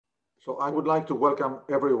So I would like to welcome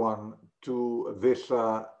everyone to this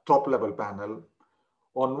top-level panel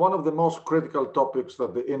on one of the most critical topics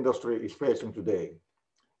that the industry is facing today.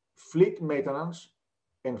 Fleet maintenance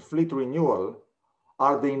and fleet renewal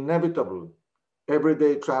are the inevitable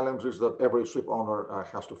everyday challenges that every ship owner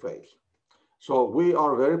has to face. So we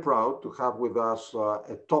are very proud to have with us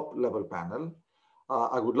a top-level panel.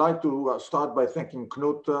 I would like to start by thanking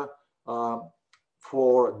Knut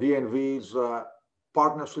for DNV's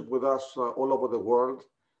partnership with us all over the world.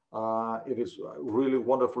 It is really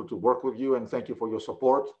wonderful to work with you, and thank you for your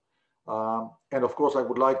support. And of course, I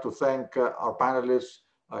would like to thank our panelists,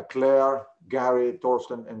 Claire, Gary,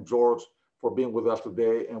 Torsten, and George for being with us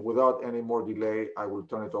today. And without any more delay, I will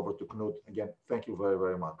turn it over to Knut. Again, thank you very,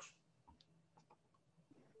 very much.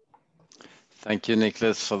 Thank you,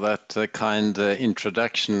 Nicholas, for that kind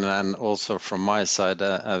introduction, and also from my side,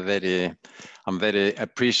 I'm very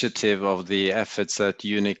appreciative of the efforts that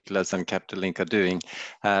you, Nicholas, and Capitol are doing.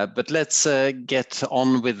 But let's get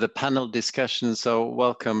on with the panel discussion. So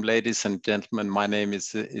welcome, ladies and gentlemen. My name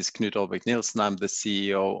is Knut Aalbæk Nielsen. I'm the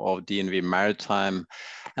CEO of DNV Maritime,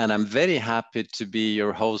 and I'm very happy to be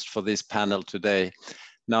your host for this panel today.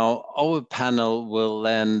 Now, our panel will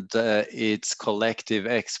lend its collective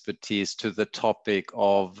expertise to the topic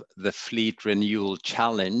of the fleet renewal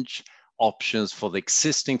challenge, options for the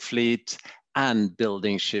existing fleet, and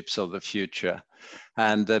building ships of the future.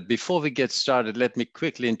 And before we get started, let me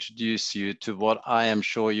quickly introduce you to what I am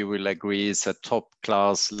sure you will agree is a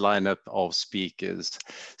top-class lineup of speakers.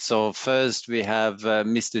 So first we have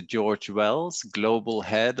Mr. George Wells, Global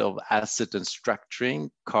Head of Asset and Structuring,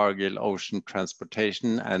 Cargill Ocean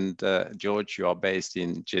Transportation. And George, you are based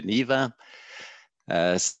in Geneva.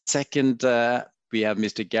 Second, we have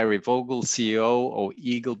Mr. Gary Vogel, CEO of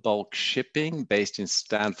Eagle Bulk Shipping, based in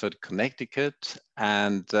Stamford, Connecticut.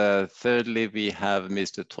 And thirdly, we have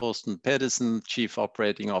Mr. Torsten Pedersen, Chief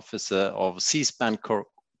Operating Officer of Seaspan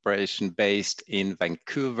Corporation, based in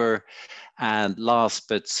Vancouver. And last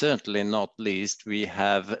but certainly not least, we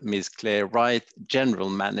have Ms. Claire Wright, General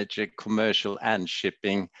Manager, Commercial and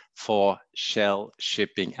Shipping for Shell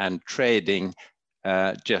Shipping and Trading,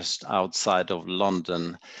 just outside of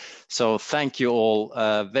London. So thank you all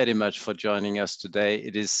very much for joining us today.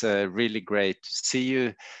 It is really great to see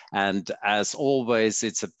you. And as always,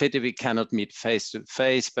 it's a pity we cannot meet face to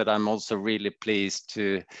face, but I'm also really pleased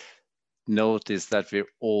to notice that we've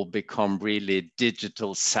all become really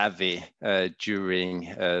digital savvy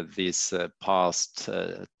during this past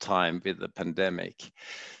time with the pandemic.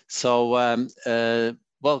 So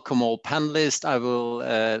welcome all panelists. I will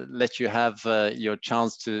let you have your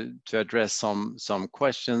chance to address some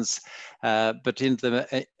questions. But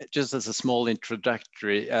just as a small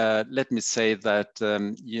introductory, let me say that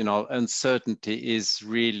uncertainty is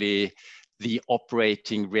really the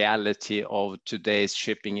operating reality of today's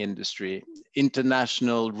shipping industry.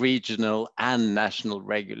 International, regional, and national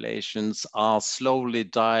regulations are slowly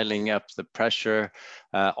dialing up the pressure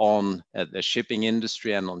on the shipping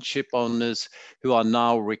industry and on ship owners, who are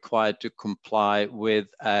now required to comply with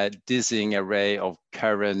a dizzying array of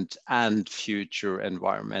current and future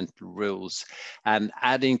environmental rules. And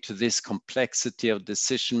adding to this complexity of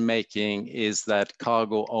decision-making is that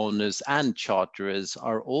cargo owners and charterers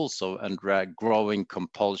are also under a growing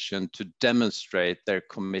compulsion to demonstrate their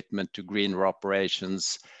commitment to greener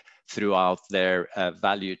operations throughout their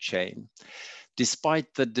value chain.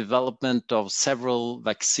 Despite the development of several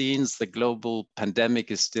vaccines, the global pandemic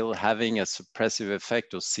is still having a suppressive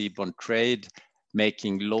effect on seaborne trade,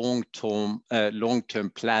 making long-term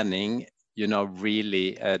planning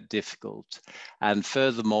really difficult. And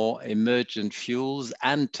furthermore, emergent fuels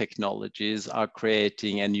and technologies are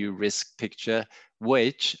creating a new risk picture,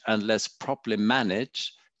 which, unless properly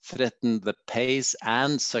managed, threaten the pace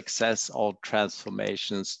and success of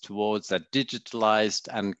transformations towards a digitalized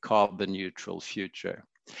and carbon neutral future.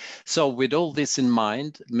 So with all this in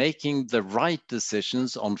mind, making the right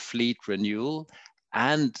decisions on fleet renewal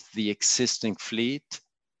and the existing fleet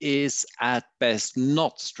is at best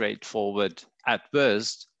not straightforward. At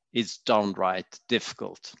worst, it's downright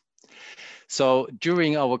difficult. So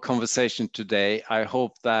during our conversation today, I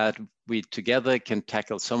hope that we together can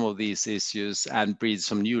tackle some of these issues and breathe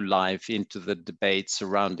some new life into the debate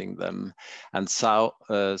surrounding them. And so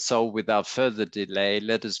without further delay,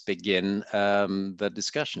 let us begin the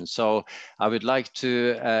discussion. So I would like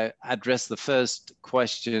to address the first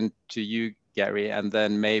question to you, Gary, and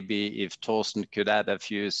then maybe if Torsten could add a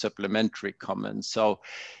few supplementary comments. So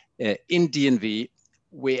in DNV,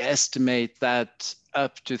 we estimate that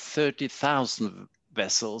up to 30,000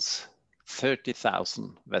 vessels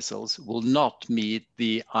 30,000 vessels will not meet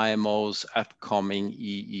the IMO's upcoming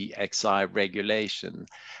EEXI regulation?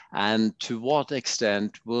 And to what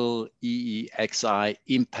extent will EEXI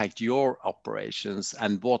impact your operations,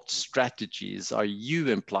 and what strategies are you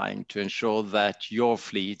implying to ensure that your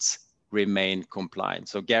fleets remain compliant?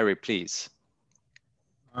 So Gary, please.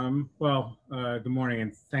 Good morning,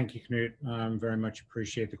 and thank you, Knut. Very much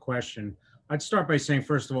appreciate the question. I'd start by saying,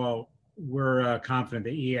 first of all, we're confident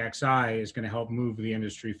that EEXI is going to help move the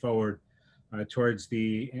industry forward towards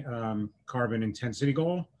the carbon intensity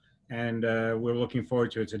goal, and we're looking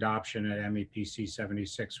forward to its adoption at MEPC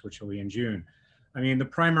 76, which will be in June. I mean, the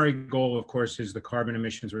primary goal, of course, is the carbon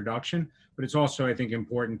emissions reduction, but it's also, I think,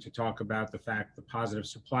 important to talk about the fact the positive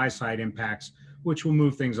supply side impacts, which will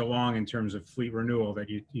move things along in terms of fleet renewal that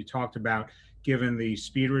you talked about, given the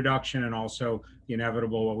speed reduction and also the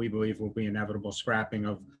inevitable, what we believe will be inevitable scrapping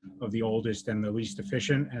of the oldest and the least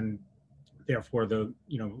efficient, and therefore the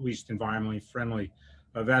least environmentally friendly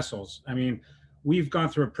vessels. I mean, we've gone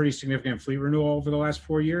through a pretty significant fleet renewal over the last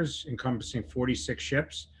 4 years, encompassing 46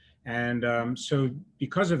 ships. And so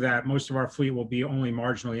because of that, most of our fleet will be only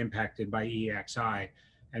marginally impacted by EEXI,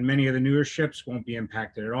 and many of the newer ships won't be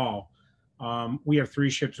impacted at all. We have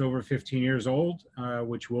 3 ships over 15 years old,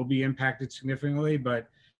 which will be impacted significantly. But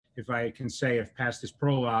if I can say, if past this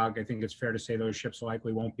prologue, I think it's fair to say those ships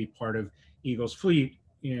likely won't be part of Eagle's fleet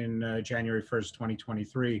in January 1st,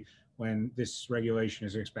 2023, when this regulation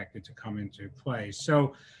is expected to come into play.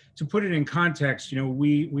 So to put it in context,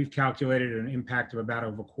 we've calculated an impact of about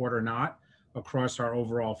a quarter knot across our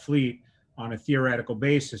overall fleet on a theoretical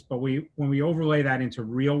basis. But when we overlay that into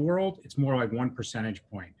real world, it's more like 1 percentage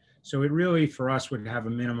point. So it really, for us, would have a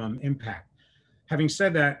minimum impact. Having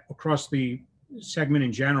said that, across the segment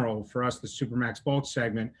in general, for us, the Supramax bulk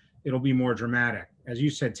segment, it'll be more dramatic. As you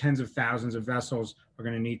said, tens of thousands of vessels are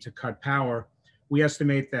going to need to cut power. We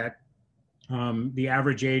estimate that the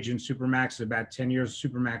average age in Supramax is about 10 years.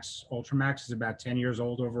 Supramax, Ultramax is about 10 years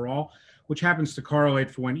old overall, which happens to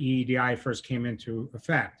correlate for when EEDI first came into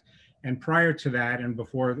effect. And prior to that, and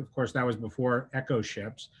before, of course, that was before Eco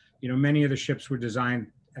ships, many of the ships were designed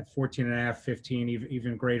at 14.5, 15,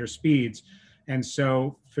 even greater speeds. And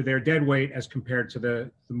so for their dead weight as compared to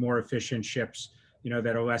the more efficient ships,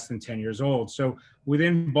 that are less than 10 years old. So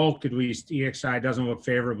within bulk, at least, EEXI doesn't look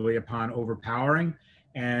favorably upon overpowering,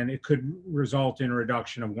 and it could result in a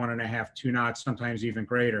reduction of 1.5, 2 knots, sometimes even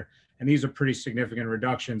greater. And these are pretty significant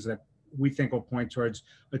reductions that we think will point towards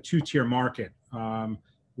a 2-tier market,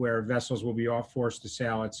 where vessels will be forced to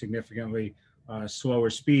sail at significantly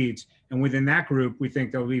slower speeds. And within that group, we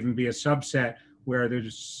think there'll even be a subset where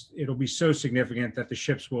it'll be so significant that the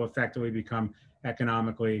ships will effectively become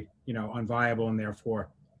economically, unviable, and therefore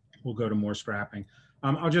will go to more scrapping.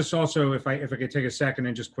 I'll just also, if I could take a second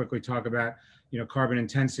and just quickly talk about, carbon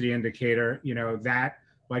intensity indicator, that,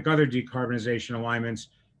 like other decarbonization alignments,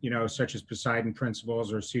 such as Poseidon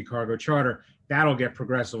Principles or Sea Cargo Charter, that'll get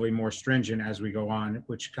progressively more stringent as we go on,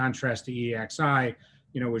 which contrasts to EEXI,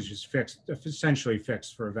 which is essentially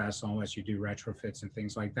fixed for a vessel unless you do retrofits and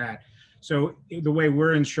things like that. So the way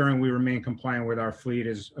we're ensuring we remain compliant with our fleet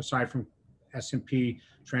is, aside from S&P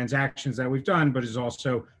transactions that we've done, but is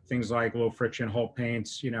also things like low friction hull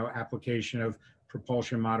paints, application of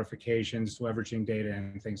propulsion modifications, leveraging data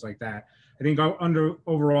and things like that. I think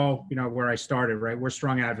overall, where I started, right, we're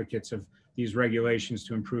strong advocates of these regulations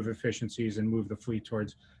to improve efficiencies and move the fleet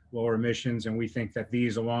towards lower emissions. And we think that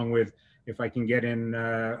these, along with, if I can get in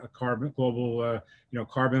a global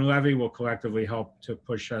carbon levy, will collectively help to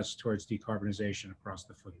push us towards decarbonization across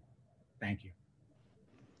the fleet. Thank you.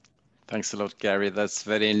 Thanks a lot, Gary. That's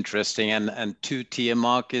very interesting. And 2-tier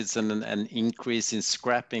markets and an increase in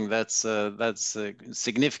scrapping, that's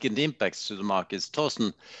significant impacts to the markets.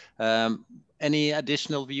 Torsten, any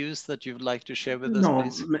additional views that you'd like to share with us,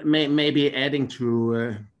 please? Maybe adding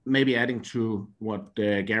to what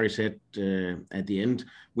Gary said at the end.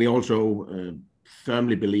 We also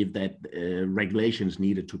firmly believe that regulations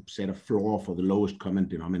needed to set a floor for the lowest common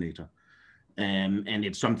denominator. And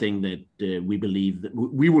it's something that we believe that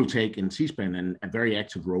we will take in Seaspan and a very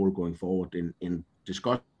active role going forward in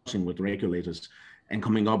discussing with regulators and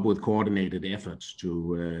coming up with coordinated efforts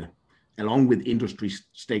to, along with industry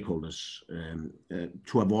stakeholders,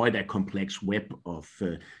 to avoid a complex web of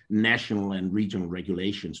national and regional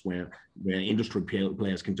regulations where industry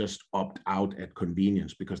players can just opt out at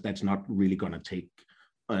convenience, because that's not really going to take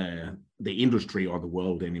the industry or the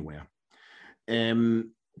world anywhere.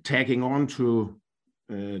 Tagging on to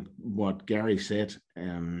what Gary said,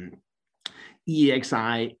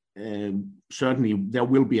 EEXI, certainly there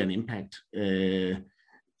will be an impact.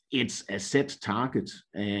 it's a set target,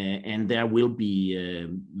 and there will be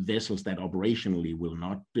vessels that operationally will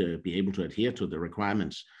not be able to adhere to the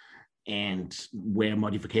requirements, and where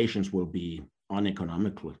modifications will be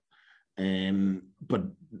uneconomical. But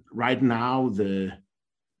right now, the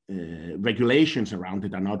regulations around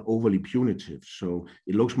it are not overly punitive, so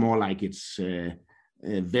it looks more like it's a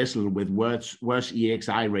vessel with worse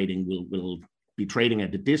EEXI rating will be trading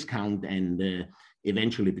at a discount and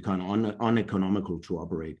eventually become uneconomical to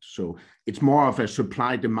operate. So it's more of a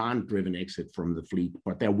supply-demand driven exit from the fleet,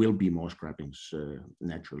 but there will be more scrappings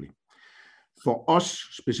naturally. For us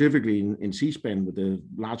specifically in Seaspan, with the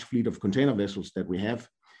large fleet of container vessels that we have,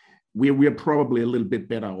 we are probably a little bit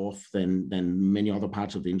better off than many other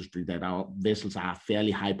parts of the industry, that our vessels are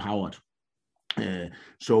fairly high powered.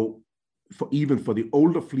 So even for the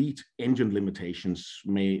older fleet, engine limitations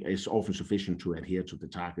is often sufficient to adhere to the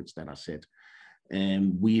targets that are set.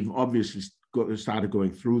 We've obviously started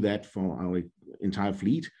going through that for our entire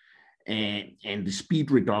fleet, and the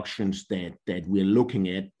speed reductions that we're looking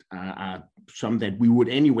at are some that we would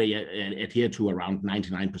anyway adhere to around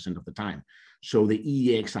 99% of the time. So the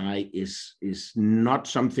EEXI is not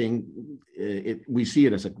something, we see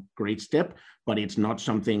it as a great step, but it's not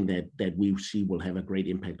something that we see will have a great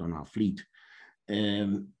impact on our fleet.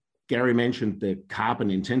 Gary mentioned the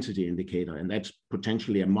carbon intensity indicator, and that's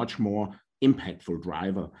potentially a much more impactful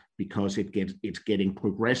driver, because it's getting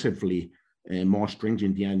progressively more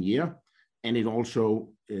stringent year on year, and it also,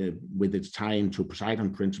 with its tie into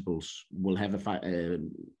Poseidon principles, will have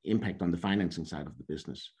an impact on the financing side of the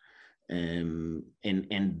business. And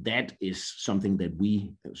that is something that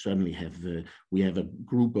we certainly have. We have a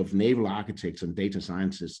group of naval architects and data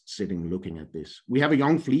scientists sitting looking at this. We have a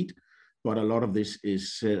young fleet, but a lot of this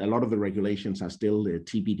is a lot of the regulations are still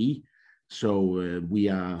TBD. So we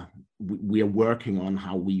are working on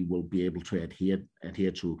how we will be able to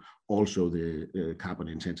adhere to also the carbon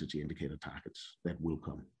intensity indicator targets that will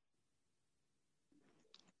come.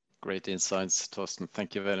 Great insights, Torsten.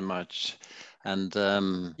 Thank you very much. And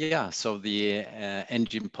yeah, so the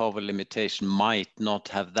engine power limitation might not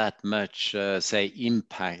have that much, say,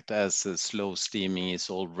 impact, as slow steaming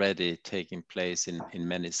is already taking place in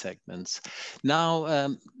many segments.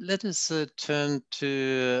 Now, let us turn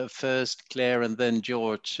to first Claire and then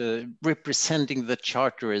George, representing the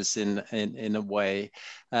charterers in a way.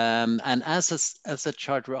 And as a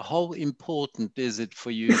charterer, how important is it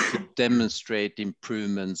for you to demonstrate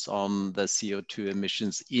improvements on the CO2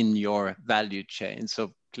 emissions in your value chain?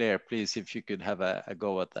 So Claire, please, if you could have a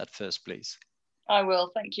go at that first, please. I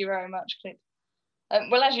will. Thank you very much, Knut.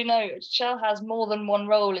 Well, as you know, Shell has more than one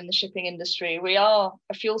role in the shipping industry. We are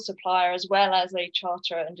a fuel supplier as well as a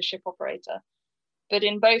charterer and a ship operator. But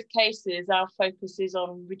in both cases, our focus is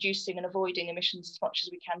on reducing and avoiding emissions as much as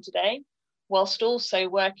we can today, whilst also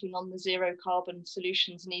working on the zero carbon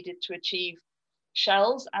solutions needed to achieve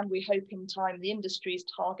Shell's, and we hope in time the industry's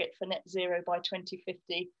target for net zero by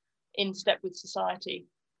 2050 in step with society.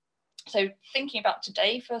 So thinking about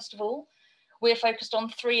today, first of all, we're focused on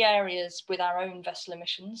 3 areas with our own vessel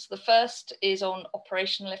emissions. The first is on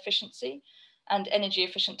operational efficiency and energy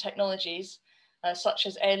efficient technologies, such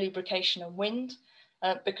as air lubrication and wind,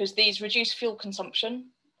 because these reduce fuel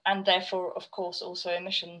consumption and therefore, of course, also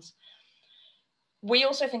emissions. We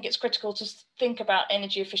also think it's critical to think about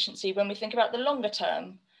energy efficiency when we think about the longer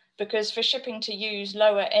term, because for shipping to use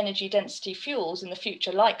lower energy density fuels in the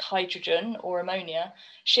future, like hydrogen or ammonia,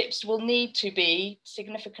 ships will need to be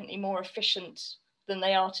significantly more efficient than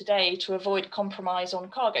they are today to avoid compromise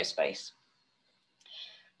on cargo space.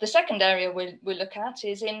 The second area we look at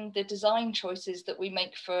is in the design choices that we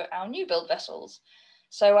make for our new build vessels.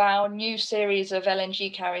 So our new series of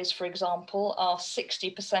LNG carriers, for example, are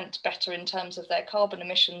 60% better in terms of their carbon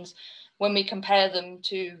emissions when we compare them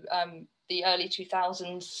to the early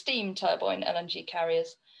 2000s steam turbine LNG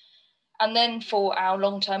carriers. And then for our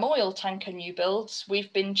long-term oil tanker new builds,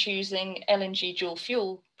 we've been choosing LNG dual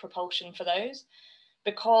fuel propulsion for those,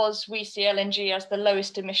 because we see LNG as the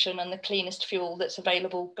lowest emission and the cleanest fuel that's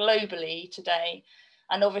available globally today.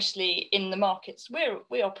 And obviously in the markets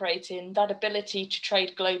we operate in, that ability to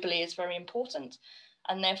trade globally is very important,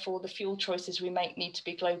 and therefore the fuel choices we make need to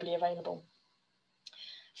be globally available.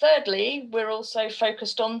 Thirdly, we're also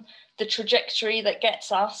focused on the trajectory that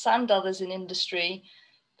gets us and others in industry,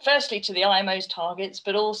 firstly to the IMO's targets,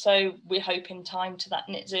 but also we hope in time to that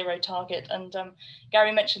net zero target. And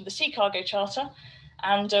Gary mentioned the Sea Cargo Charter,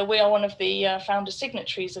 and we are one of the founder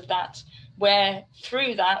signatories of that, where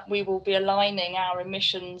through that we will be aligning our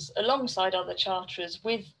emissions alongside other charterers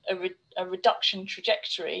with a reduction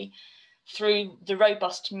trajectory through the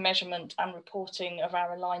robust measurement and reporting of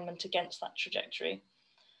our alignment against that trajectory.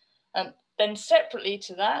 Then separately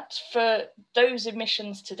to that, for those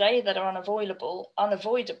emissions today that are unavoidable,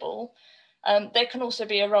 there can also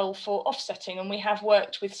be a role for offsetting, and we have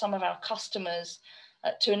worked with some of our customers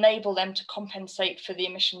to enable them to compensate for the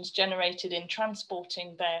emissions generated in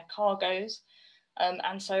transporting their cargoes.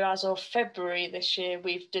 And so as of February this year,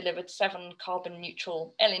 we've delivered 7 carbon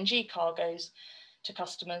neutral LNG cargoes to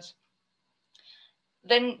customers.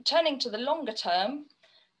 Then turning to the longer term,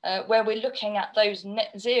 where we're looking at those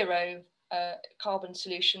net zero carbon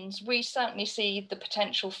solutions, we certainly see the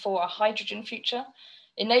potential for a hydrogen future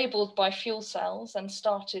enabled by fuel cells and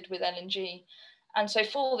started with LNG. And so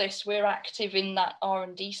for this, we're active in that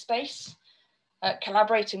R&D space,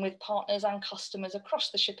 collaborating with partners and customers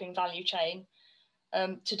across the shipping value chain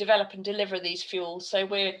to develop and deliver these fuels. So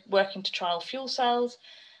we're working to trial fuel cells.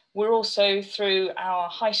 We're also, through our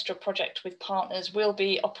Hystra project with partners, we'll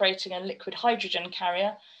be operating a liquid hydrogen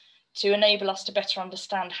carrier to enable us to better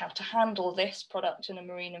understand how to handle this product in a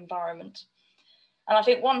marine environment. And I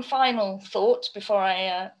think one final thought before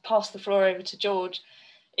I pass the floor over to George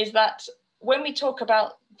is that when we talk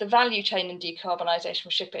about the value chain and decarbonisation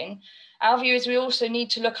of shipping, our view is we also need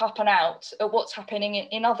to look up and out at what's happening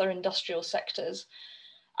in other industrial sectors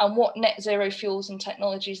and what net zero fuels and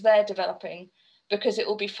technologies they're developing, because it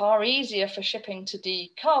will be far easier for shipping to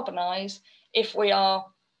decarbonise if we are,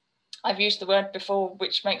 I've used the word before,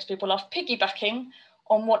 which makes people laugh, piggybacking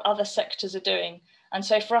on what other sectors are doing. And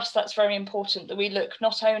so for us, that's very important that we look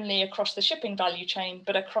not only across the shipping value chain,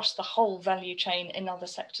 but across the whole value chain in other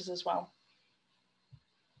sectors as well.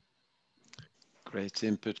 Great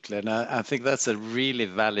input, Glenn. I think that's a really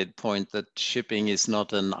valid point, that shipping is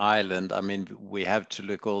not an island. I mean, we have to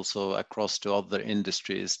look also across to other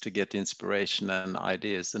industries to get inspiration and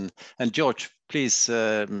ideas. And George, please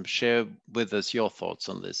share with us your thoughts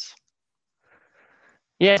on this.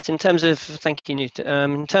 Yes, in terms of, thank you, Knut.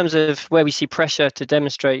 In terms of where we see pressure to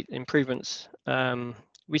demonstrate improvements,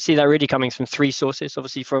 we see that really coming from 3 sources,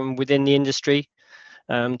 obviously from within the industry,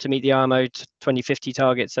 to meet the IMO 2050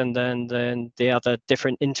 targets, and then the other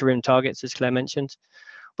different interim targets, as Claire mentioned.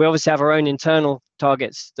 We obviously have our own internal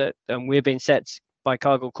targets that we're being set by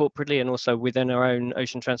Cargill corporately and also within our own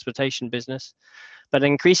ocean transportation business. But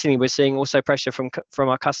increasingly, we're seeing also pressure from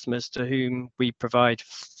our customers to whom we provide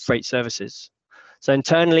freight services. So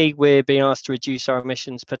internally, we're being asked to reduce our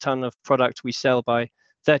emissions per ton of product we sell by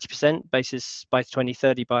 30% basis by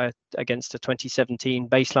 2030 against a 2017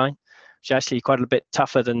 baseline, which is actually quite a bit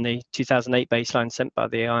tougher than the 2008 baseline sent by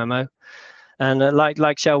the IMO. And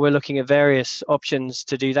like Shell, we're looking at various options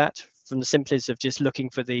to do that, from the simplest of just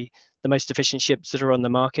looking for the most efficient ships that are on the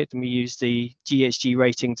market, and we use the GHG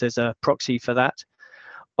ratings as a proxy for that.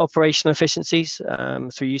 Operational efficiencies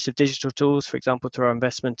through use of digital tools, for example, through our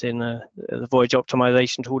investment in the voyage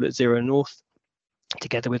optimization tool at Zero North,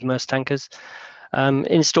 together with Maersk Tankers.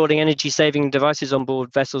 Installing energy saving devices on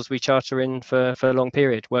board vessels we charter in for a long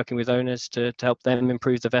period, working with owners to help them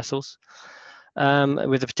improve the vessels.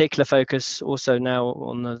 With a particular focus also now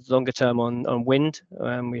on the longer term on wind.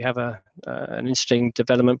 We have an interesting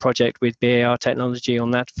development project with BAR Technology on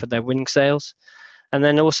that for their wind sails. And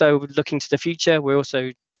then also looking to the future, we're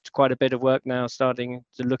also quite a bit of work now starting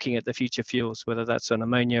to looking at the future fuels, whether that's on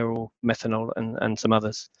ammonia or methanol and some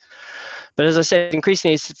others. But as I said,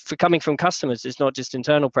 increasingly it's coming from customers. It's not just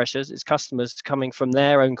internal pressures, it's customers coming from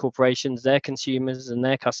their own corporations, their consumers and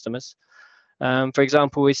their customers. For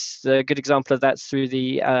example, it's a good example of that through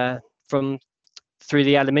the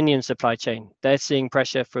aluminium supply chain. They're seeing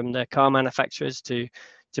pressure from the car manufacturers to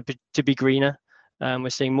be greener. We're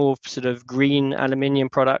seeing more sort of green aluminium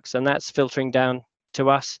products, and that's filtering down to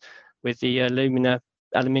us with the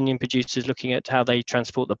aluminium producers looking at how they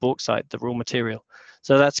transport the bauxite, the raw material.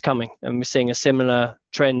 So that's coming, and we're seeing a similar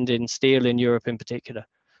trend in steel in Europe in particular.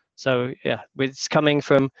 So yeah, it's coming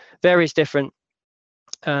from various different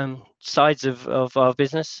sides of our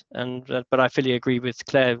business, but I fully agree with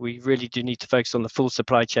Claire. We really do need to focus on the full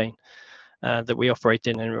supply chain that we operate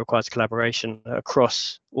in, and it requires collaboration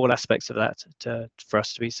across all aspects of that for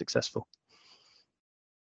us to be successful.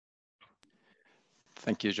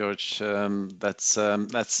 Thank you, George.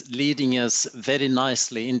 That's leading us very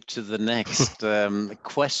nicely into the next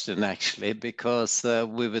question, actually, because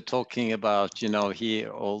we were talking about, here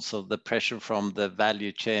also the pressure from the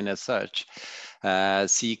value chain as such,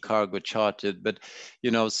 sea cargo chartered, but,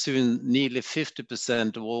 soon nearly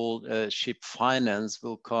 50% of all ship finance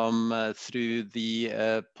will come through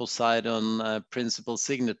the Poseidon principal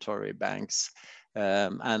signatory banks.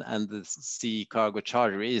 and the sea cargo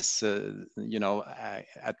charter is,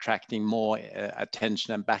 attracting more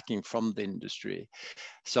attention and backing from the industry.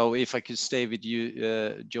 So if I could stay with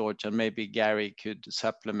you, George, and maybe Gary could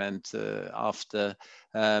supplement after.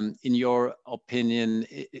 In your opinion,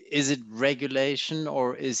 is it regulation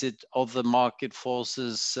or is it other market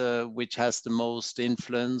forces which has the most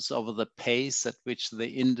influence over the pace at which the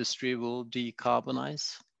industry will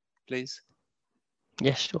decarbonize, please?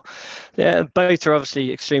 Yes, sure. Yeah, both are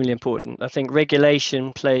obviously extremely important. I think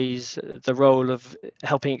regulation plays the role of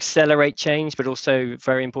helping accelerate change, but also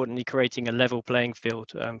very importantly, creating a level playing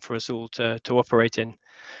field for us all to operate in.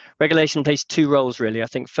 Regulation plays two roles, really. I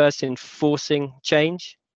think first, enforcing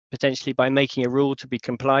change, potentially by making a rule to be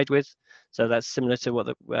complied with. So that's similar to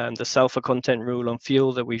what the sulfur content rule on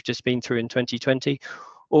fuel that we've just been through in 2020,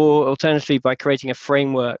 or alternatively by creating a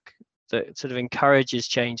framework that sort of encourages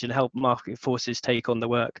change and help market forces take on the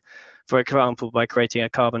work. For example, by creating a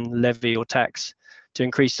carbon levy or tax to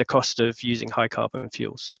increase the cost of using high carbon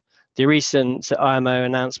fuels. The recent IMO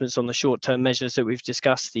announcements on the short-term measures that we've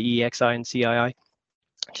discussed, the EEXI and CII,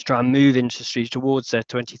 to try and move industry towards their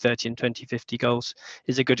 2030 and 2050 goals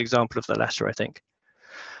is a good example of the latter, I think.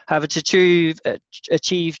 However, to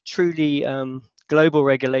achieve truly global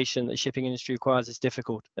regulation that the shipping industry requires is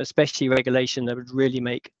difficult, especially regulation that would really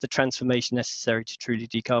make the transformation necessary to truly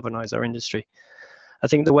decarbonize our industry. I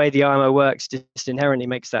think the way the IMO works just inherently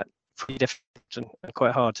makes that pretty difficult and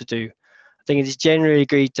quite hard to do. I think it is generally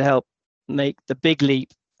agreed to help make the big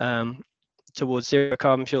leap towards zero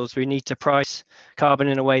carbon fuels. We need to price carbon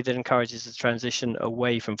in a way that encourages the transition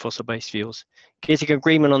away from fossil-based fuels. Getting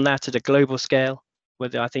agreement on that at a global scale,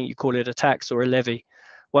 whether I think you call it a tax or a levy,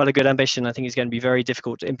 while a good ambition, I think is going to be very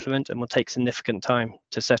difficult to implement and will take significant time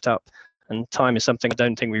to set up. And time is something I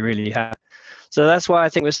don't think we really have. So that's why I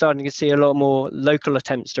think we're starting to see a lot more local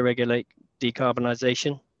attempts to regulate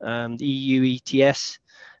decarbonisation. The EU ETS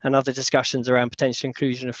and other discussions around potential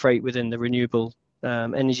inclusion of freight within the Renewable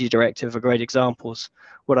Energy Directive are great examples,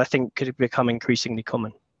 what I think could become increasingly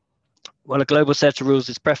common. While a global set of rules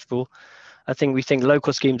is preferable, I think we think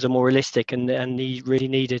local schemes are more realistic and really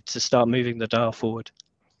needed to start moving the dial forward.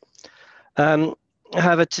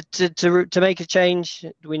 However, to make a change,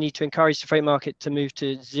 we need to encourage the freight market to move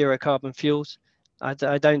to zero carbon fuels. I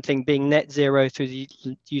don't think being net zero through the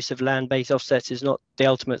use of land-based offsets is not the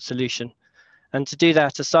ultimate solution. And to do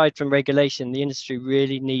that, aside from regulation, the industry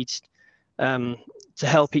really needs to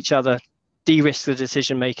help each other de-risk the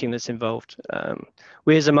decision-making that's involved.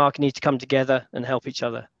 We as a market need to come together and help each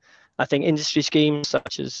other. I think industry schemes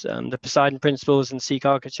such as the Poseidon Principles and Sea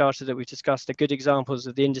Cargo Charter that we've discussed are good examples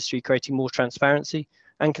of the industry creating more transparency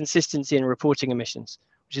and consistency in reporting emissions,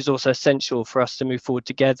 which is also essential for us to move forward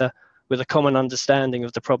together with a common understanding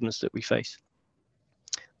of the problems that we face.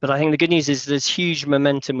 But I think the good news is there's huge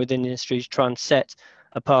momentum within the industry to try and set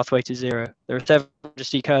a pathway to zero. There are several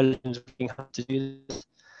industry coalitions working hard to do this.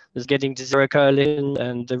 There's Getting to Zero Coalition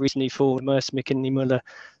and the recently formed Maersk Mc-Kinney Møller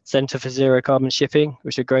Center for Zero Carbon Shipping,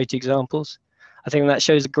 which are great examples. I think that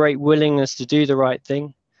shows a great willingness to do the right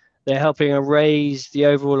thing. They're helping raise the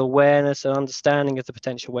overall awareness and understanding of the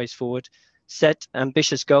potential ways forward, set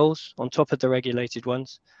ambitious goals on top of the regulated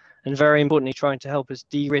ones, and very importantly, trying to help us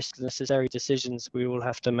de-risk the necessary decisions we will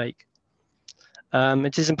have to make.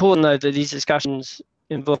 It is important, though, that these discussions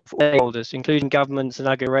involve all stakeholders, including governments and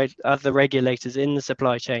other regulators in the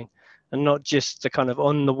supply chain, and not just the kind of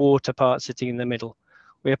on the water part sitting in the middle.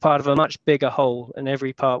 We are part of a much bigger whole, and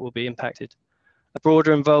every part will be impacted. A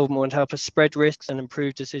broader involvement would help us spread risks and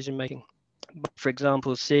improve decision making. For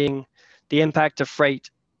example, seeing the impact of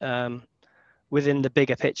freight within the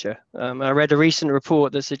bigger picture. I read a recent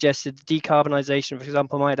report that suggested decarbonisation, for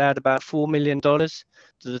example, might add about $4 million to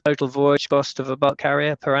the total voyage cost of a bulk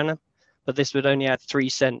carrier per annum, but this would only add 3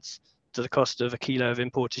 cents to the cost of a kilo of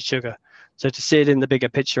imported sugar. So to see it in the bigger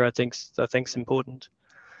picture, I think is important.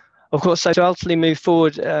 Of course, so to ultimately move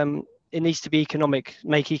forward, it needs to be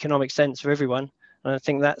make economic sense for everyone. And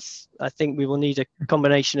I think we will need a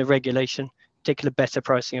combination of regulation, particularly better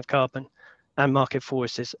pricing of carbon, and market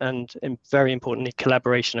forces, and very importantly,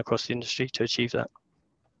 collaboration across the industry to achieve that.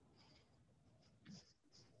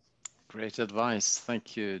 Great advice.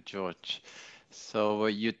 Thank you, George. So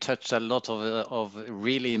you touched a lot of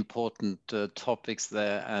really important topics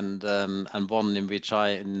there, and one in which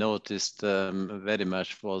I noticed very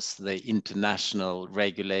much was the international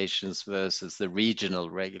regulations versus the regional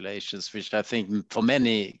regulations, which I think for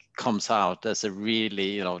many comes out as a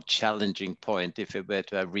really challenging point if it were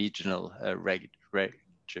to have regional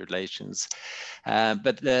congratulations.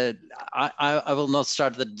 But I will not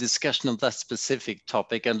start the discussion on that specific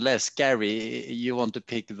topic unless, Gary, you want to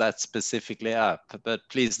pick that specifically up. But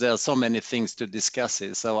please, there are so many things to discuss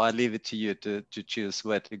here, so I leave it to you to choose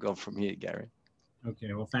where to go from here, Gary.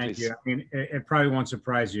 Okay, well, thank Please. you. I mean, it probably won't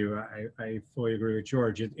surprise you. I fully agree with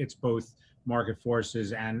George. It's both market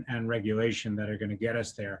forces and regulation that are going to get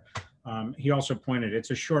us there. He also pointed,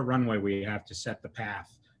 it's a short runway we have to set the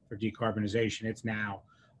path for decarbonization. It's now.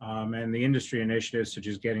 And the industry initiatives, such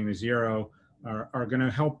as Getting to Zero, are going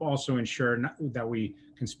to help also ensure that we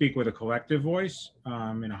can speak with a collective voice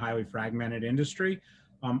in a highly fragmented industry.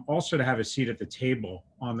 Also to have a seat at the table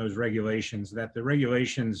on those regulations, that the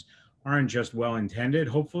regulations aren't just well-intended,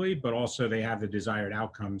 hopefully, but also they have the desired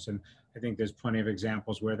outcomes. And I think there's plenty of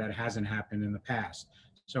examples where that hasn't happened in the past.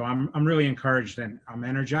 So I'm really encouraged and I'm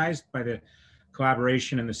energized by the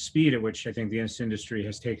collaboration and the speed at which I think the industry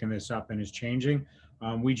has taken this up and is changing.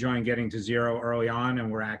 We joined Getting to Zero early on,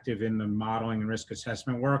 and we're active in the modeling and risk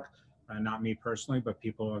assessment work. Not me personally, but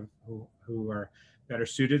people who are better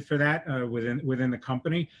suited for that within the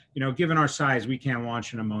company. You know, given our size, we can't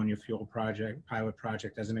launch an ammonia fuel pilot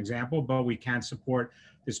project as an example, but we can support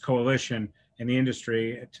this coalition in the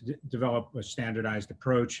industry to develop a standardized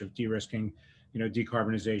approach of de-risking, you know,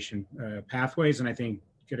 decarbonization pathways. And I think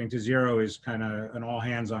Getting to Zero is kind of an all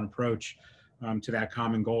hands on approach to that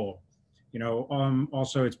common goal. You know,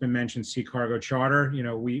 also it's been mentioned Sea Cargo Charter. You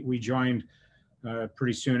know, we joined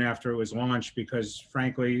pretty soon after it was launched because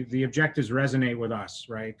frankly, the objectives resonate with us,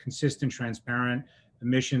 right? Consistent, transparent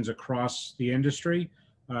emissions across the industry,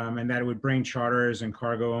 and that it would bring charters and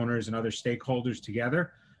cargo owners and other stakeholders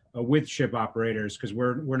together with ship operators, because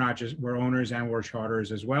we're owners and we're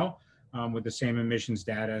charters as well, with the same emissions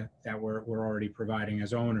data that we're already providing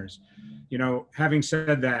as owners. You know, having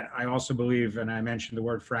said that, I also believe, and I mentioned the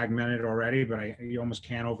word fragmented already, but you almost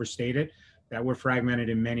can't overstate it, that we're fragmented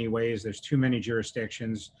in many ways. There's too many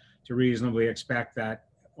jurisdictions to reasonably expect that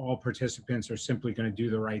all participants are simply going to do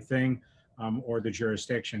the right thing, or the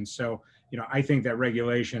jurisdiction. So, you know, I think that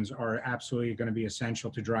regulations are absolutely going to be essential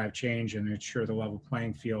to drive change and ensure the level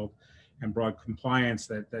playing field and broad compliance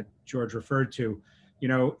that George referred to. You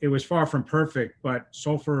know, it was far from perfect, but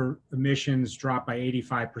sulfur emissions dropped by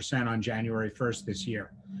 85% on January 1st this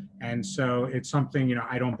year. And so it's something, you know,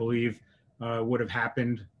 I don't believe would have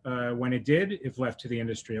happened when it did if left to the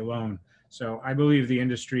industry alone. So I believe the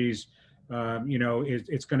industries, you know,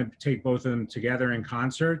 it's going to take both of them together in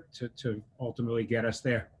concert to ultimately get us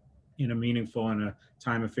there in a meaningful and a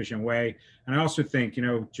time-efficient way. And I also think, you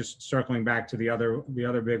know, just circling back to the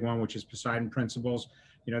other big one, which is Poseidon Principles,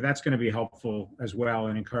 you know, that's going to be helpful as well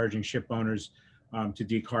in encouraging ship owners to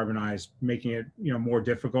decarbonize, making it, you know, more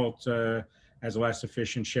difficult as less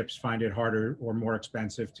efficient ships find it harder or more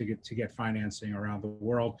expensive to get financing around the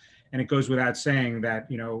world. And it goes without saying that,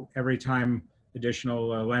 you know, every time additional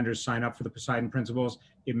lenders sign up for the Poseidon Principles,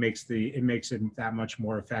 it makes it that much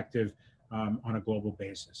more effective on a global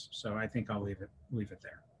basis. So I think I'll leave it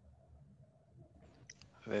there.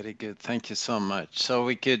 Very good. Thank you so much. So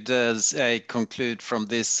we could conclude from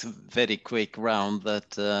this very quick round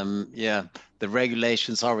that, yeah, the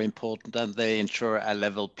regulations are important and they ensure a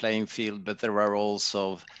level playing field, but there are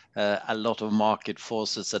also a lot of market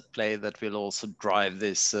forces at play that will also drive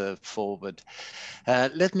this forward.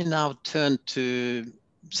 Let me now turn to,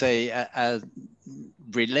 say, a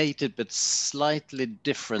related but slightly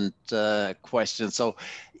different question. So,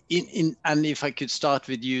 and if I could start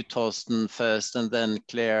with you, Torsten, first, and then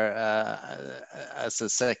Claire as a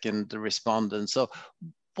second respondent. So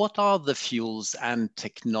what are the fuels and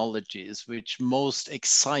technologies which most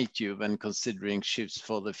excite you when considering ships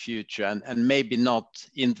for the future, and maybe not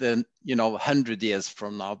in the 100 years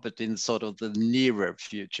from now, but in sort of the nearer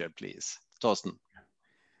future, please? Torsten.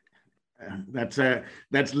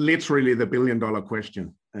 That's literally the billion-dollar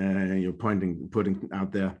question you're putting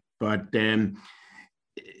out there. But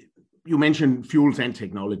you mentioned fuels and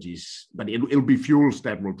technologies, but it'll be fuels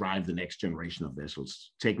that will drive the next generation of vessels.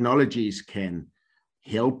 Technologies can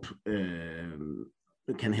help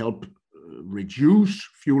reduce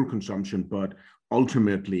fuel consumption, but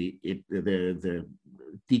ultimately the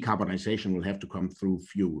decarbonization will have to come through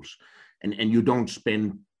fuels. And you don't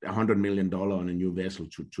spend $100 million on a new vessel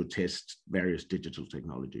to test various digital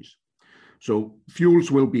technologies. So fuels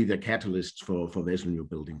will be the catalysts for vessel new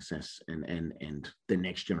buildings and the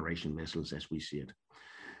next generation vessels as we see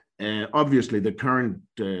it. Obviously, the current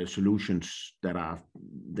solutions that are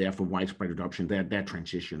there for widespread adoption, they're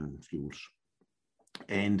transition fuels.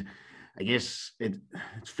 And I guess it's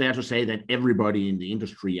fair to say that everybody in the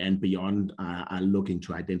industry and beyond are looking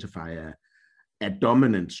to identify a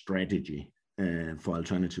dominant strategy for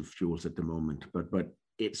alternative fuels at the moment, but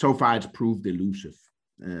so far it's proved elusive.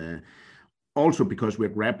 Also because we're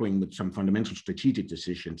grappling with some fundamental strategic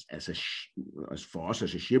decisions as for us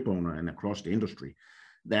as a ship owner and across the industry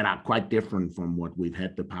that are quite different from what we've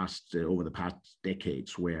had over the past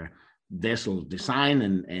decades, where vessel design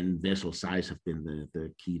and vessel size have been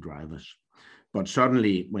the key drivers. But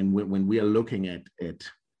certainly when we are looking at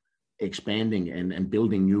expanding and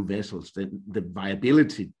building new vessels, the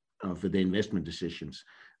viability of the investment decisions,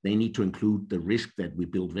 they need to include the risk that we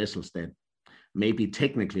build vessels that may be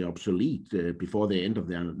technically obsolete before the end of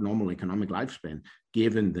their normal economic lifespan,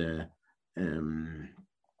 given the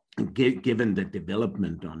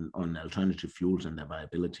development on alternative fuels and their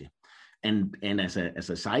viability. And as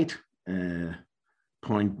a side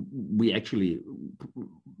point, we actually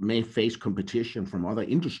may face competition from other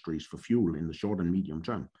industries for fuel in the short and medium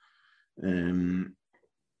term.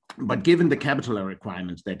 But given the capital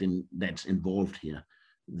requirements that's involved here,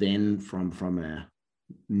 then from a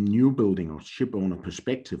new building or ship owner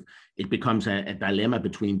perspective, it becomes a dilemma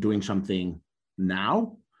between doing something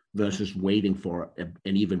now versus waiting for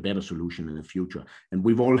an even better solution in the future. And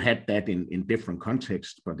we've all had that in different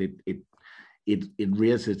contexts, but it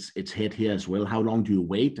rears its head here as well. How long do you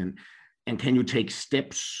wait, and can you take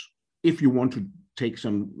steps if you want to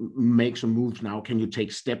make some moves now? Can you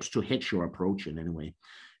take steps to hedge your approach in any way?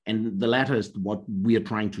 And the latter is what we are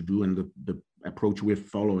trying to do, and the approach we're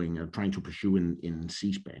following and trying to pursue in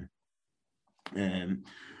Seaspan.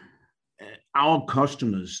 Our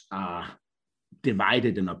customers are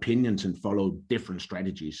divided in opinions and follow different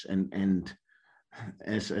strategies, and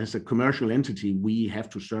as a commercial entity, we have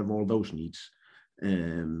to serve all those needs,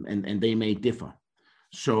 and they may differ.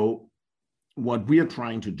 So what we are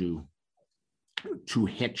trying to do to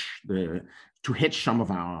hedge some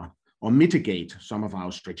of our, or mitigate some of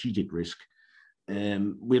our strategic risk,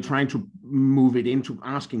 we're trying to move it into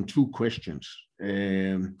asking two questions.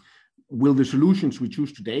 Will the solutions we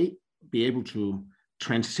choose today be able to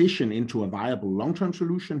transition into a viable long-term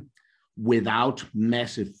solution without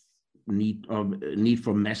massive need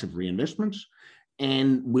for massive reinvestments?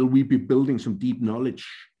 And will we be building some deep knowledge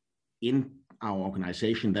in our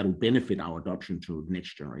organization that will benefit our adoption to the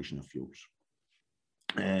next generation of fuels?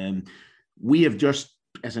 We have just,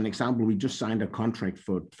 as an example, we just signed a contract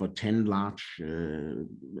for 10 large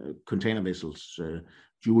container vessels,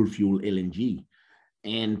 dual fuel LNG.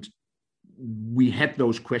 And we had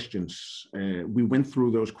those questions. We went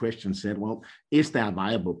through those questions, said, well, is there a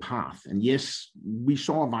viable path? And yes, we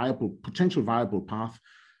saw a potential viable path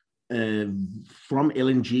from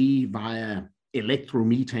LNG via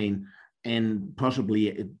electromethane, and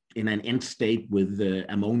possibly in an end state with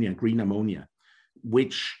ammonia, green ammonia,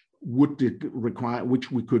 which would require,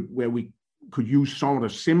 where we could use sort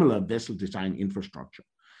of similar vessel design infrastructure.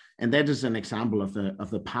 And that is an example of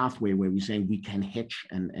the pathway where we're saying we can hedge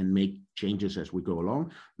and make changes as we go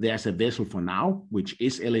along. There's a vessel for now, which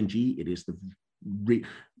is LNG. It is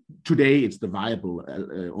today it's the viable,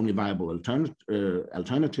 only viable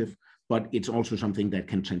alternative, but it's also something that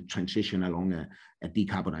can transition along a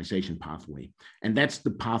decarbonization pathway. And that's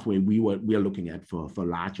the pathway we are looking at for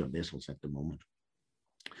larger vessels at the moment.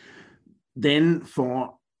 Then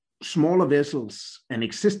for smaller vessels and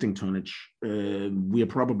existing tonnage, we are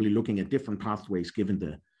probably looking at different pathways given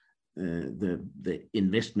the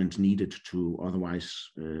investments needed to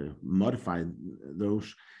otherwise modify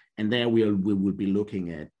those. And there we will be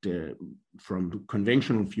looking at from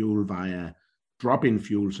conventional fuel via drop-in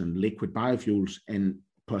fuels and liquid biofuels, and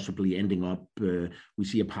possibly ending up, we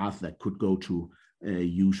see a path that could go to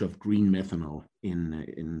use of green methanol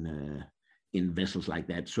in vessels like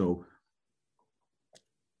that. So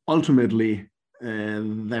ultimately,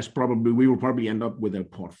 we will probably end up with a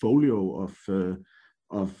portfolio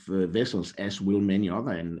of vessels, as will many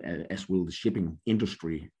other, and as will the shipping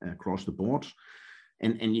industry across the board.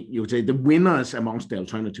 And you would say the winners amongst the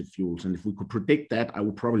alternative fuels. And if we could predict that, I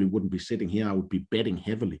probably wouldn't be sitting here. I would be betting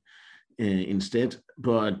heavily instead.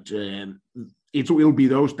 But it will be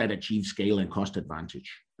those that achieve scale and cost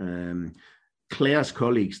advantage. Claire's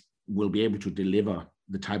colleagues will be able to deliver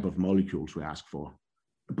the type of molecules we ask for,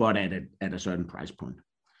 but at a certain price point.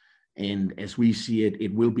 And as we see it,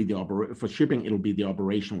 it will be for shipping, it'll be the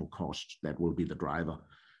operational costs that will be the driver.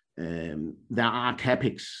 There are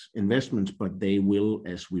CapEx investments, but they will,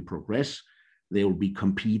 as we progress, they will be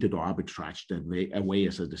competed or arbitraged away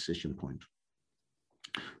as a decision point.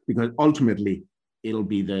 Because ultimately, it'll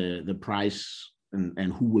be the price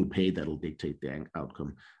and who will pay that'll dictate the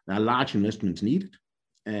outcome. There are large investments needed,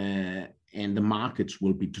 and the markets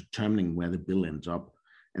will be determining where the bill ends up.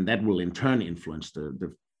 And that will in turn influence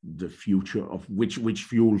the future of which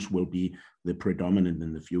fuels will be the predominant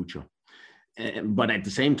in the future. But at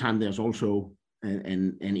the same time, there's also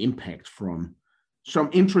an impact from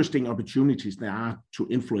some interesting opportunities there are to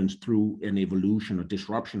influence through an evolution or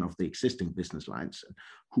disruption of the existing business lines.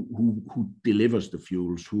 Who delivers the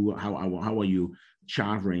fuels? How are you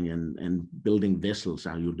chartering and building vessels?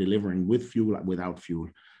 Are you delivering with fuel, without fuel?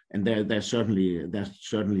 And there's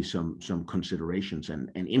certainly some considerations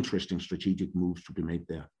and interesting strategic moves to be made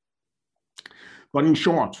there. But in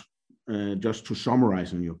short, just to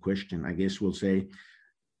summarize on your question, I guess we'll say,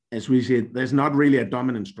 as we said, there's not really a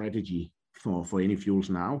dominant strategy for any fuels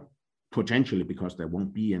now, potentially because there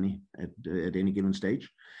won't be any at any given stage.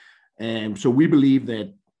 So we believe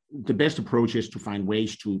that the best approach is to find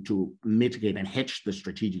ways to mitigate and hedge the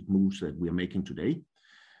strategic moves that we are making today.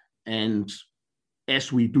 And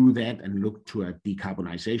as we do that and look to a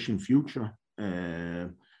decarbonization future,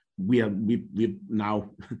 we're now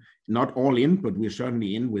not all in, but we're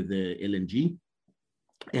certainly in with the LNG.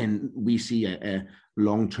 And we see a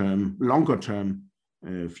longer term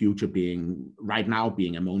future right now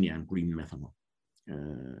being ammonia and green methanol.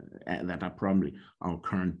 That are probably our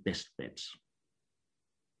current best bets.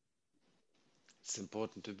 It's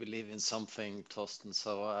important to believe in something, Torsten,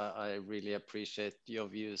 so I really appreciate your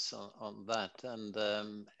views on that. And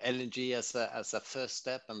LNG as a first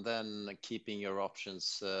step, and then keeping your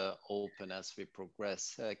options open as we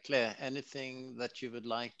progress. Claire, anything that you would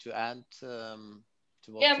like to add to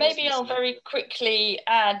what Torsten maybe I'll said? very quickly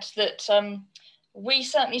add that we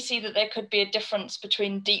certainly see that there could be a difference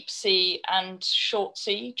between deep sea and short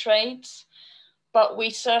sea trades. But we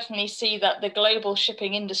certainly see that the global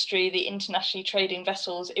shipping industry, the internationally trading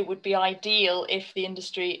vessels, it would be ideal if the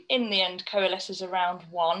industry in the end coalesces around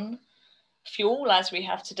one fuel as we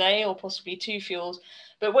have today, or possibly two fuels.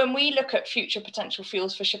 But when we look at future potential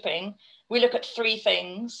fuels for shipping, we look at three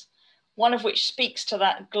things, one of which speaks to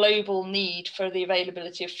that global need for the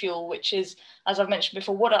availability of fuel, which is, as I've mentioned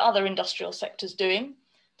before, what are other industrial sectors doing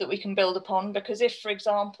that we can build upon? Because if, for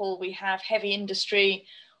example, we have heavy industry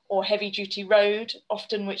or heavy duty road,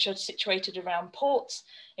 often which are situated around ports,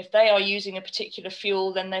 if they are using a particular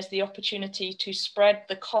fuel, then there's the opportunity to spread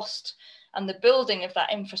the cost and the building of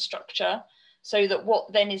that infrastructure, so that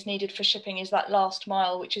what then is needed for shipping is that last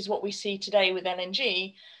mile, which is what we see today with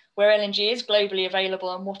LNG, where LNG is globally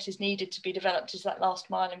available, and what is needed to be developed is that last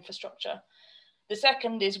mile infrastructure. The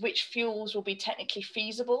second is which fuels will be technically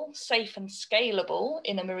feasible, safe and scalable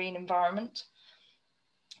in a marine environment.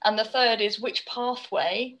 And the third is which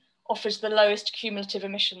pathway offers the lowest cumulative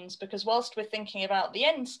emissions, because whilst we're thinking about the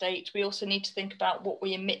end state, we also need to think about what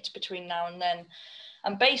we emit between now and then.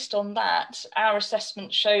 And based on that, our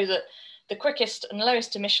assessments show that the quickest and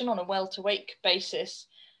lowest emission on a well-to-wake basis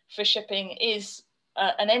for shipping is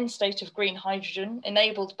an end state of green hydrogen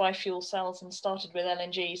enabled by fuel cells and started with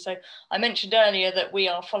LNG. So I mentioned earlier that we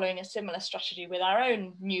are following a similar strategy with our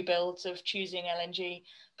own new builds of choosing LNG,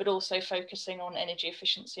 but also focusing on energy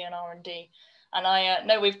efficiency and R&D. And I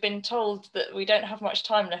know we've been told that we don't have much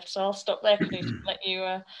time left, so I'll stop there, Knut, and let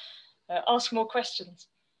you ask more questions.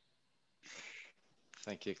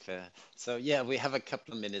 Thank you, Claire. So yeah, we have a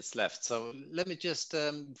couple of minutes left. So let me just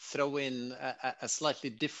throw in a slightly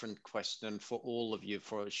different question for all of you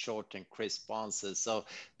for a short and crisp answer. So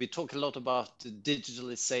we talk a lot about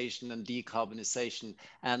digitalization and decarbonization.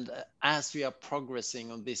 And as we are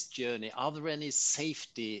progressing on this journey, are there any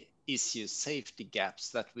safety issues, safety gaps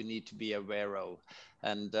that we need to be aware of?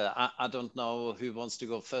 And I don't know who wants to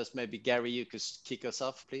go first. Maybe Gary, you could kick us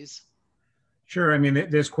off, please. Sure. I mean,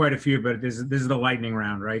 there's quite a few, but this is the lightning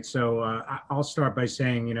round, right? So I'll start by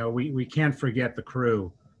saying, you know, we can't forget the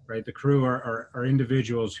crew, right? The crew are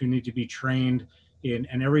individuals who need to be trained in,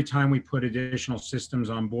 and every time we put additional systems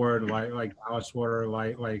on board, like ballast water,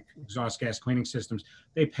 like exhaust gas cleaning systems,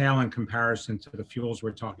 they pale in comparison to the fuels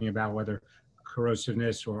we're talking about, whether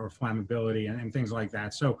corrosiveness or flammability and things like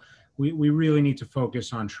that. So we really need to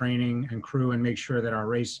focus on training and crew and make sure that our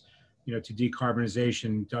race, you know, to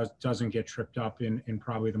decarbonization doesn't get tripped up in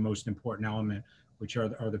probably the most important element, which are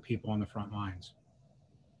the people on the front lines.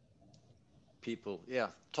 People, yeah.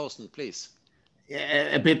 Torsten, please.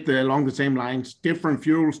 Yeah, a bit along the same lines. Different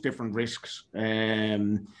fuels, different risks,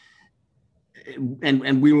 and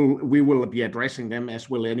we will be addressing them, as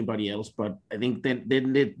will anybody else. But I think then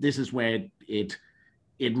this is where it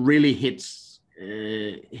really hits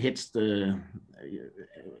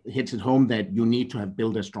it home that you need to have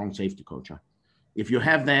built a strong safety culture. If you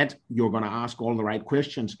have that, you're going to ask all the right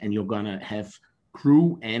questions, and you're going to have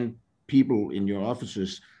crew and people in your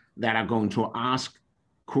offices that are going to ask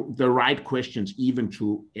the right questions, even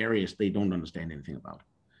to areas they don't understand anything about.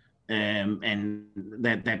 And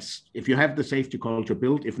that's, if you have the safety culture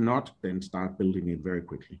built, if not, then start building it very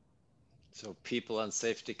quickly. So people and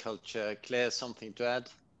safety culture. Claire, something to add?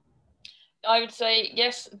 I would say,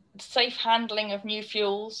 yes, safe handling of new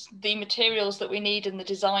fuels, the materials that we need in the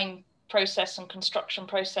design process and construction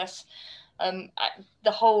process,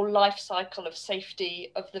 the whole life cycle of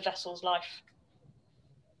safety of the vessel's life.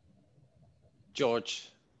 George,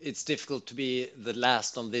 it's difficult to be the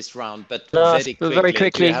last on this round, but very quickly,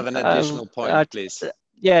 do you have an additional point, please?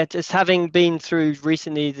 Yeah, just having been through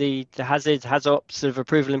recently the HAZOP sort of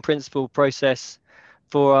approval in principle process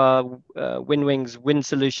for our WinWings wind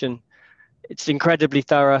solution, it's incredibly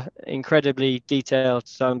thorough, incredibly detailed.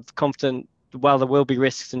 So I'm confident while there will be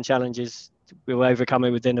risks and challenges, we'll overcome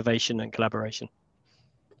it with innovation and collaboration.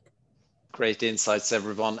 Great insights,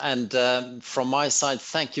 everyone. And from my side,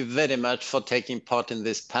 thank you very much for taking part in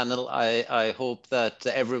this panel. I hope that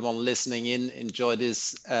everyone listening in enjoyed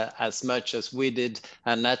this as much as we did.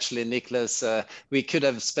 And naturally, Nicholas, we could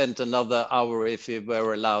have spent another hour if we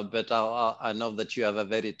were allowed, but I know that you have a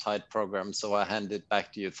very tight program, so I hand it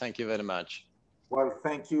back to you. Thank you very much. Well,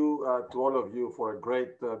 thank you to all of you for a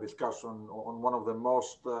great discussion on one of the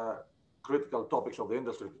most critical topics of the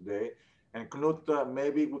industry today. And Knut,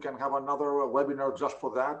 maybe we can have another webinar just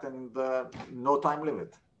for that, and no time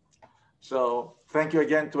limit. So thank you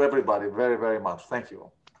again to everybody very, very much. Thank you.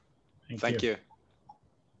 Thank you.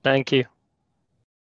 Thank you.